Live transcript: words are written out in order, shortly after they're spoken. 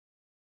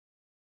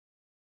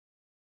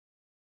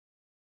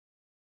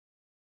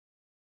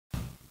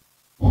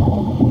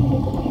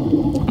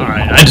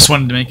Alright, I just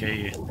wanted to make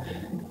a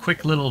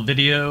quick little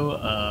video,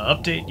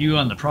 update you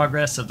on the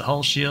progress of the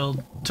hull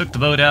shield. Took the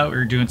boat out, we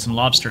were doing some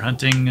lobster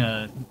hunting,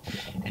 and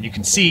you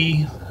can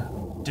see,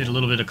 did a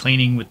little bit of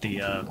cleaning with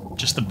the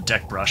just the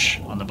deck brush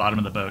on the bottom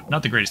of the boat.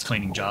 Not the greatest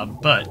cleaning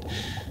job, but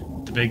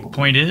the big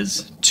point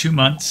is, 2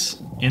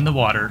 months in the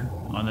water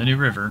on the new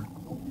river,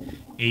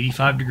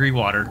 85-degree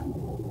water,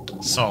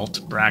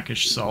 salt,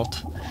 brackish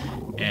salt,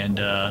 and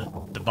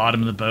the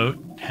bottom of the boat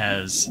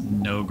has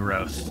no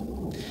growth.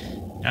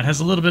 Now it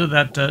has a little bit of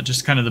that,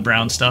 just kind of the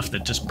brown stuff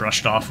that just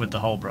brushed off with the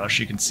hull brush.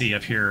 You can see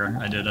up here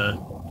I did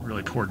a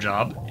really poor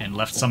job and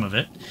left some of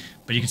it,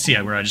 but you can see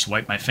where I just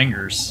wiped my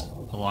fingers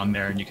along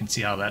there, and you can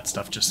see how that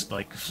stuff just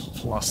like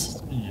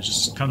it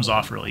just comes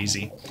off real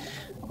easy.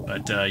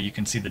 But you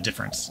can see the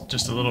difference.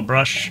 Just a little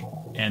brush,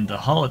 and the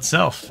hull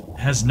itself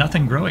has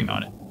nothing growing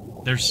on it.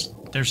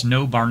 There's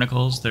no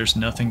barnacles, there's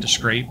nothing to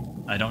scrape.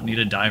 I don't need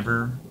a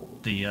diver.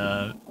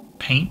 The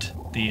paint,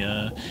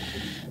 the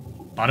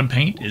bottom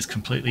paint is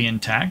completely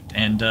intact,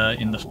 and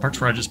in the parts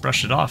where I just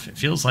brushed it off, it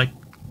feels like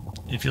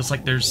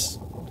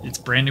it's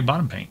brand new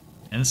bottom paint.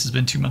 And this has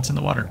been 2 months in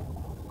the water.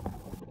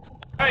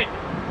 Alright,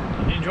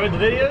 if you enjoyed the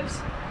videos,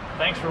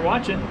 thanks for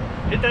watching.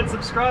 Hit that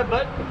subscribe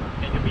button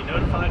and you'll be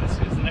notified as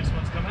soon as the next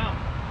ones come out.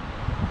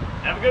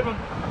 Have a good one.